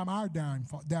sometimes our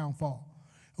downfall.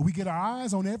 We get our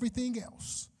eyes on everything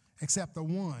else except the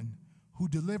one who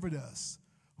delivered us,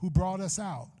 who brought us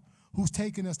out, who's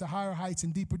taken us to higher heights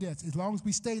and deeper depths. As long as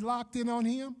we stay locked in on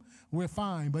him, we're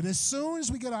fine. But as soon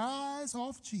as we get our eyes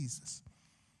off Jesus,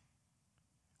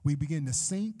 we begin to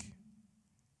sink,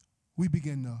 we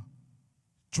begin to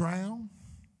drown,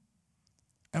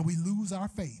 and we lose our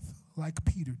faith like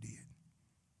Peter did.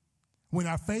 When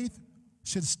our faith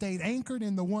should have stayed anchored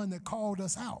in the one that called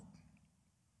us out.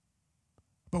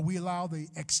 But we allow the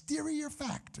exterior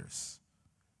factors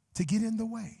to get in the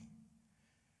way.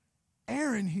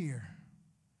 Aaron here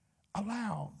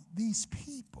allowed these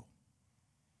people.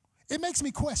 It makes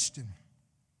me question,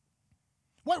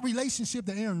 what relationship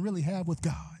did Aaron really have with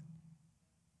God?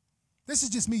 This is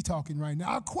just me talking right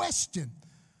now. I question,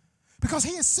 because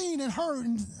he had seen and heard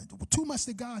too much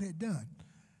that God had done.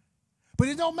 But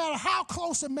it don't matter how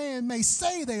close a man may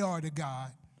say they are to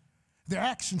God, their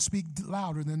actions speak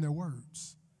louder than their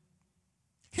words.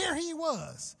 Here he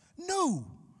knew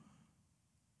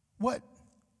what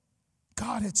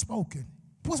God had spoken,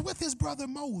 was with his brother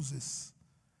Moses,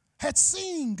 had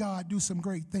seen God do some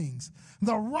great things.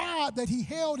 The rod that he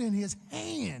held in his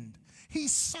hand, he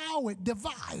saw it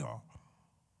devour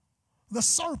the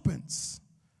serpents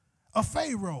of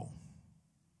Pharaoh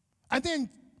and then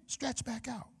stretch back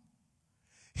out.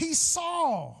 He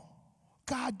saw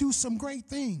God do some great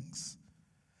things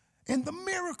in the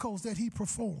miracles that he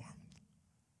performed.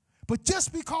 But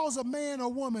just because a man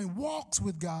or woman walks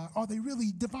with God, are they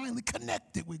really divinely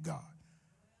connected with God?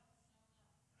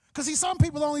 Because see, some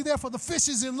people are only there for the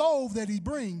fishes and loaves that he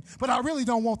brings, but I really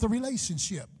don't want the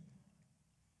relationship.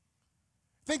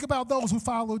 Think about those who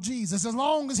follow Jesus. As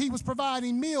long as he was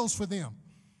providing meals for them,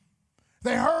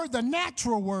 they heard the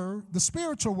natural word, the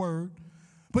spiritual word,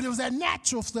 but it was that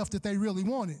natural stuff that they really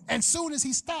wanted. And soon as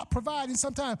he stopped providing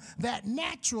sometimes that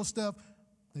natural stuff,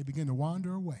 they begin to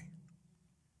wander away.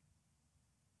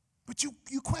 But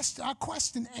I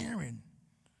question Aaron.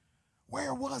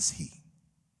 Where was he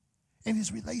in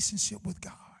his relationship with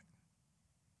God?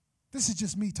 This is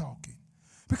just me talking.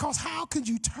 Because how could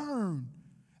you turn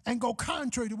and go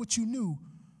contrary to what you knew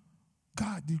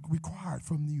God required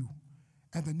from you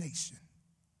and the nation?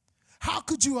 How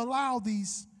could you allow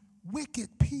these wicked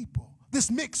people, this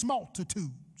mixed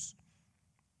multitudes,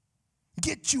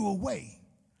 get you away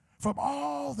from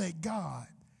all that God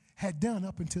had done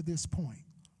up until this point?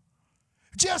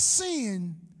 Just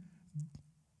seeing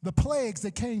the plagues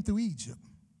that came through Egypt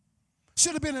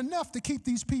should have been enough to keep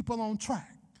these people on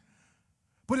track.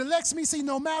 But it lets me see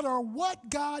no matter what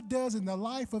God does in the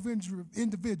life of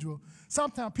individual,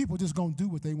 sometimes people just going to do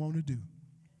what they want to do.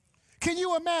 Can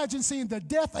you imagine seeing the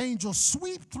death angel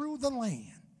sweep through the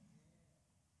land?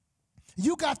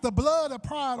 You got the blood of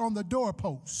pride on the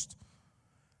doorpost.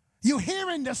 You're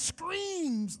hearing the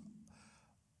screams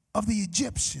of the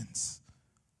Egyptians.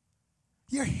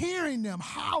 You're hearing them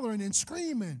hollering and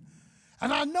screaming.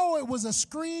 And I know it was a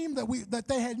scream that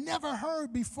they had never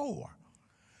heard before.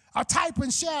 A type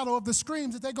and shadow of the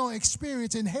screams that they're going to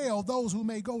experience in hell, those who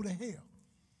may go to hell.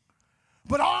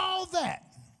 But all that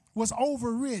was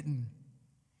overridden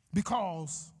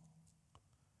because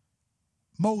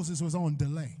Moses was on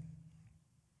delay.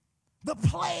 The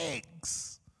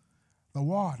plagues, the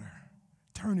water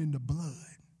turning to blood,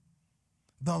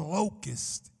 the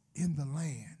locust in the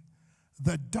land,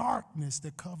 the darkness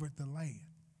that covered the land.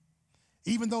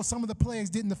 Even though some of the plagues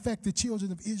didn't affect the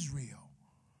children of Israel,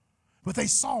 but they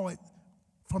saw it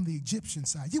from the Egyptian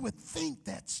side. You would think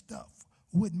that stuff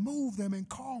would move them and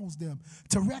cause them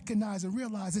to recognize and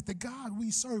realize that the God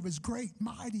we serve is great,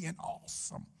 mighty, and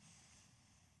awesome.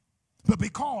 But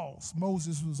because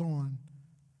Moses was on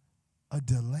a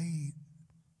delay,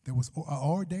 there was an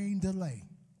ordained delay,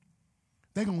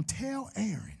 they're going to tell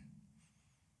Aaron,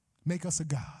 make us a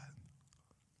God.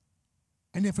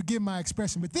 And then forgive my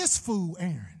expression, but this fool,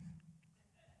 Aaron,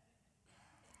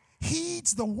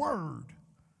 heeds the word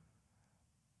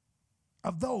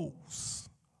of those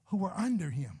who were under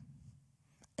him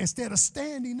instead of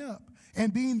standing up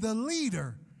and being the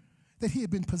leader that he had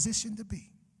been positioned to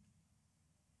be.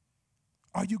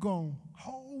 Are you going to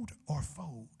hold or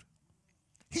fold?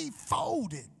 He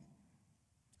folded.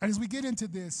 And as we get into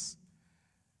this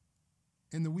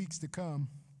in the weeks to come,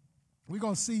 we're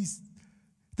going to see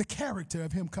the character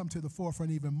of him come to the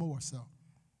forefront even more so.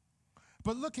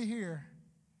 But look at here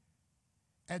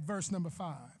at verse number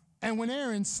 5. And when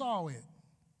Aaron saw it,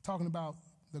 talking about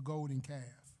the golden calf,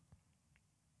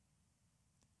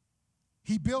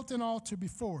 he built an altar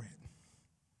before it.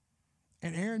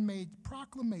 And Aaron made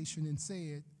proclamation and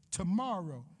said,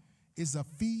 tomorrow is a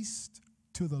feast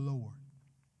to the Lord.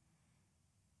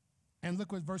 And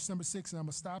look what verse number 6, and I'm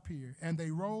going to stop here. And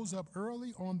they rose up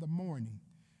early on the morning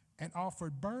and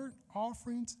offered burnt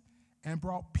offerings and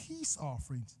brought peace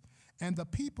offerings. And the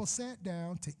people sat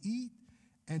down to eat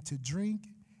and to drink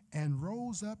and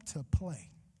rose up to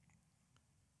play.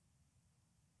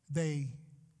 They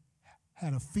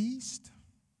had a feast.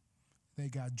 They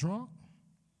got drunk.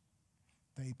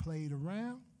 They played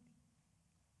around.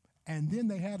 And then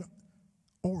they had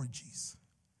orgies,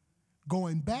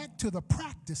 going back to the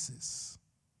practices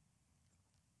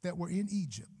that were in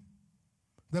Egypt.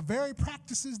 The very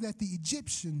practices that the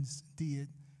Egyptians did,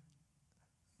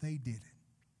 they did it.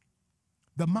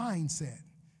 The mindset.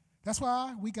 That's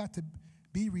why we got to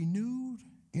be renewed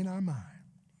in our mind.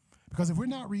 Because if we're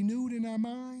not renewed in our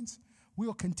minds,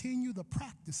 we'll continue the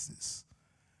practices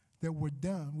that we've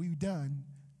done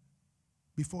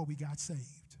before we got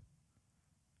saved.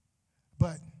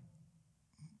 But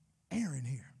Aaron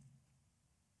here,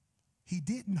 he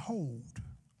didn't hold,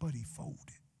 but he folded.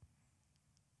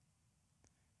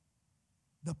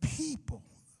 The people,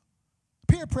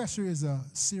 peer pressure is a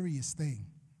serious thing.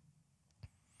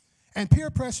 And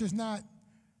peer pressure is not,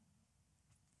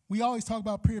 we always talk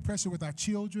about peer pressure with our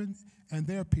children and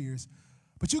their peers,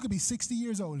 but you could be 60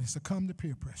 years old and succumb to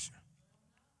peer pressure.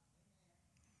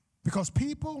 Because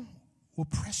people will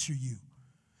pressure you.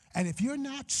 And if you're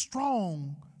not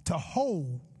strong to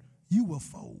hold, you will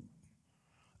fold.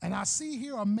 And I see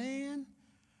here a man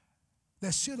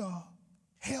that should have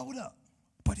held up,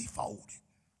 but he folded.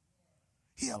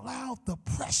 He allowed the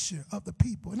pressure of the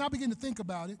people. And I begin to think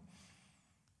about it.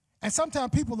 And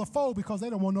sometimes people will fold because they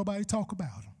don't want nobody to talk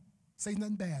about them, say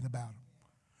nothing bad about them.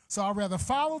 So I'd rather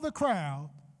follow the crowd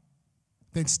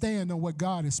than stand on what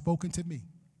God has spoken to me.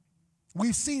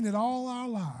 We've seen it all our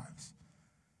lives.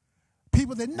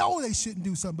 People that know they shouldn't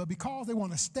do something, but because they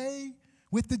want to stay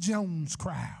with the Jones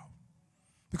crowd,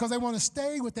 because they want to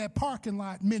stay with that parking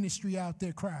lot ministry out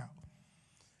there crowd,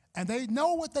 and they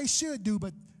know what they should do,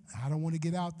 but I don't want to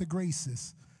get out the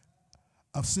graces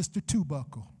of Sister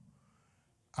Two-Buckle.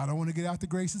 I don't want to get out the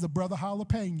graces of Brother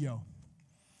Jalapeno.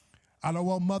 I don't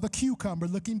want Mother Cucumber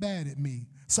looking bad at me.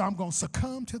 So I'm going to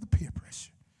succumb to the peer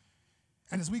pressure.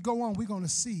 And as we go on, we're going to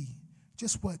see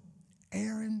just what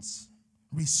Aaron's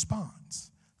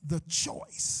response, the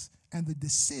choice, and the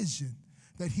decision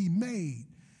that he made,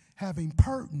 having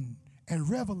pertinent and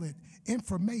relevant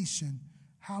information,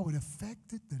 how it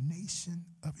affected the nation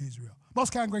of Israel.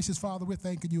 Most kind, gracious Father, we're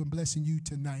thanking you and blessing you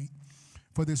tonight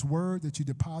for this word that you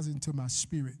deposit into my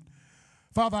spirit.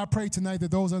 Father, I pray tonight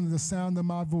that those under the sound of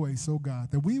my voice, oh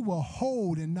God, that we will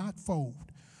hold and not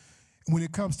fold when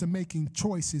it comes to making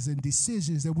choices and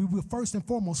decisions, that we will first and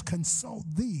foremost consult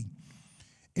thee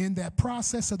in that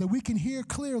process so that we can hear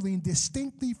clearly and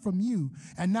distinctly from you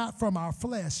and not from our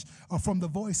flesh or from the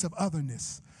voice of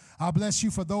otherness. I bless you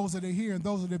for those that are here and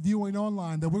those that are viewing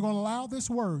online, that we're going to allow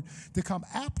this word to come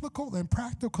applicable and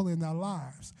practical in our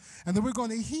lives. And that we're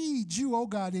going to heed you, oh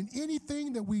God, in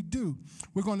anything that we do.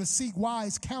 We're going to seek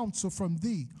wise counsel from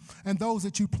thee and those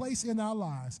that you place in our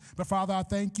lives. But Father, I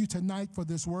thank you tonight for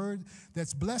this word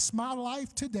that's blessed my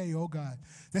life today, oh God,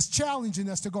 that's challenging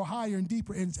us to go higher and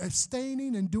deeper in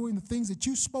abstaining and doing the things that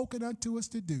you've spoken unto us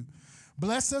to do.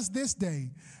 Bless us this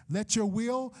day. Let your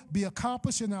will be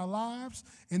accomplished in our lives.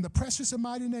 In the precious and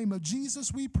mighty name of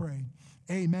Jesus, we pray.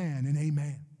 Amen and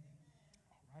amen.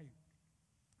 All right.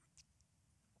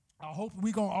 I hope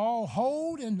we're going to all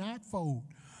hold and not fold.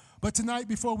 But tonight,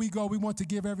 before we go, we want to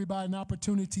give everybody an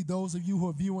opportunity, those of you who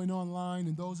are viewing online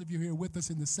and those of you here with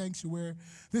us in the sanctuary.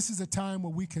 This is a time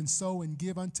where we can sow and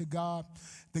give unto God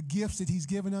the gifts that he's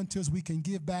given unto us. We can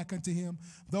give back unto him.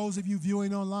 Those of you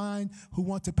viewing online who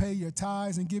want to pay your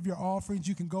tithes and give your offerings,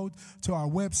 you can go to our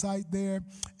website there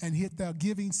and hit the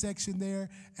giving section there,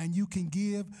 and you can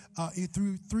give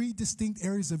through 3 distinct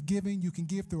areas of giving. You can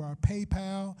give through our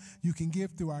PayPal. You can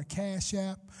give through our Cash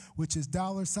App, which is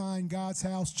 $God's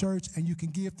House Church, and you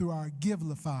can give through our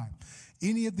Givelify.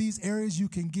 Any of these areas you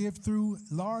can give through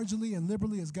largely and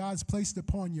liberally as God's placed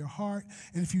upon your heart.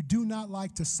 And if you do not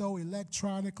like to sow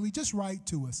electronically, just write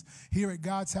to us here at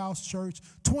God's House Church,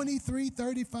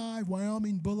 2335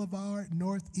 Wyoming Boulevard,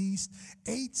 Northeast,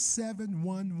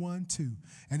 87112.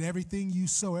 And everything you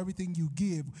sow, everything you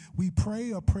give, we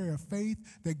pray a prayer of faith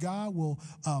that God will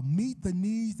meet the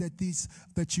needs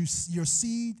your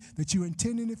seed that you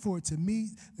intended it for it to meet,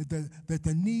 that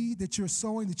the need that you're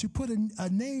sowing, that you put a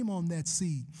name on that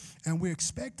seed. And we're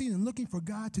expecting and looking for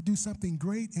God to do something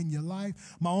great in your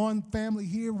life. My own family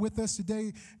here with us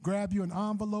today, grab you an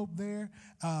envelope there.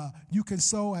 You can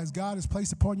sow as God has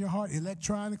placed upon your heart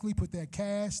electronically. Put that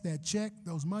cash, that check,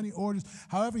 those money orders,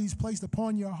 however he's placed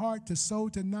upon your heart to sow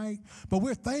tonight. But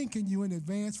we're thanking you in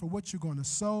advance for what you're going to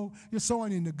sow. You're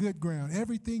sowing in the good ground.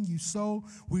 Everything you sow,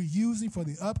 we're using for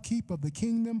the upkeep of the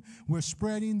kingdom. We're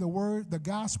spreading the word, the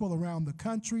gospel around the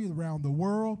country, around the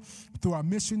world, through our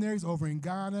missionaries over in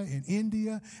Ghana and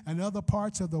India and other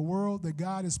parts of the world that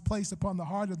God has placed upon the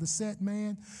heart of the set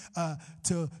man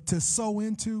to sow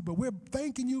into. But we're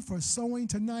thanking you for sowing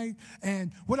tonight.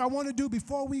 And what I want to do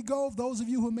before we go, those of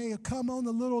you who may have come on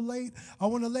a little late, I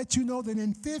want to let you know that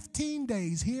in 15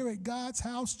 days here at God's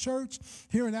House Church,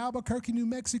 here in Albuquerque, New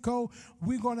Mexico,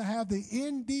 we're going to have the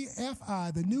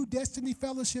NDFI, the New Destiny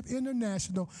Fellowship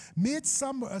International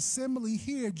Midsummer Assembly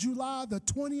here, July the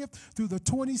 20th through the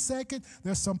 22nd.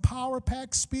 There's some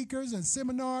power-packed speakers and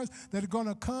seminars that are going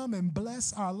to come and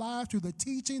bless our lives through the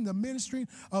teaching, the ministry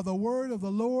of the word of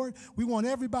the Lord. We want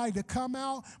everybody to come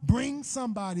out, bring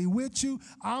somebody with you.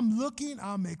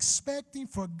 I'm expecting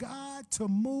for God to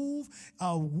move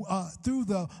through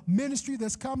the ministry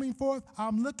that's coming forth.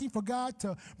 I'm looking for God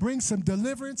to bring some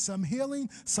deliverance, some healing,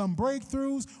 some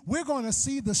breakthroughs. We're going to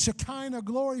see the Shekinah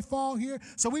glory fall here.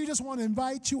 So we just want to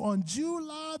invite you on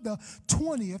July the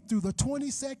 20th through the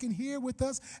 22nd here with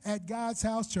us at God's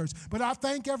House Church. But I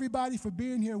thank everybody for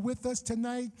being here with us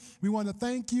tonight. We want to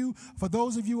thank you for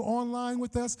those of you online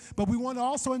with us. But we want to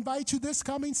also invite you this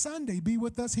coming Sunday. Be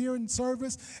with us here in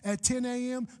service at 10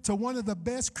 a.m. to one of the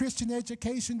best Christian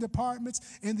education departments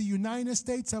in the United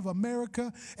States of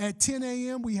America. At 10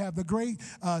 a.m. we have the great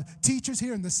teachers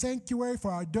here in the sanctuary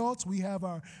for our adults. We have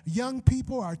our young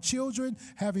people, our children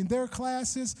having their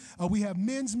classes. We have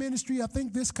men's ministry, I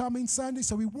think, this coming Sunday.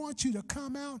 So we want you to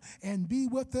come out and be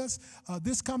with us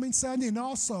this coming Sunday. And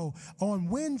also on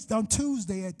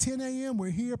Tuesday at 10 a.m. we're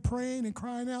here praying and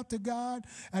crying out to God.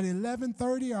 At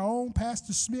 11:30, our own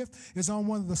Pastor Smith is on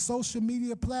one of the social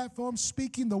media platforms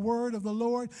speaking the word of the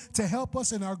Lord to help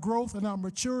us in our growth and our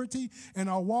maturity and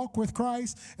our walk with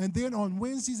Christ. And then on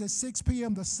Wednesdays at 6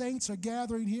 p.m., the saints are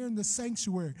gathering here in the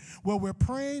sanctuary where we're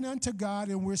praying unto God,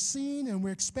 and we're seeing and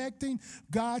we're expecting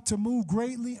God to move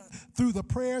greatly through the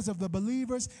prayers of the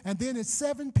believers. And then at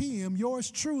 7 p.m., yours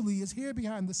truly is here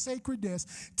behind the sacred desk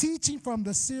teaching from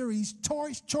the series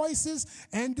Choices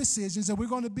and Decisions. And we're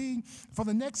going to be for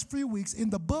the next few weeks in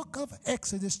the book of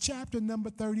Exodus, chapter number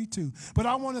 32. But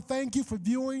I want to thank you for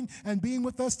viewing and being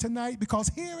with us tonight, because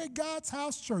here at God's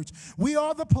House Church, we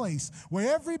are the place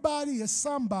where everybody is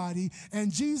somebody,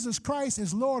 and Jesus Christ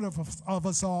is Lord of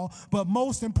us all, but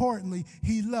most importantly,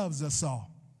 he loves us all.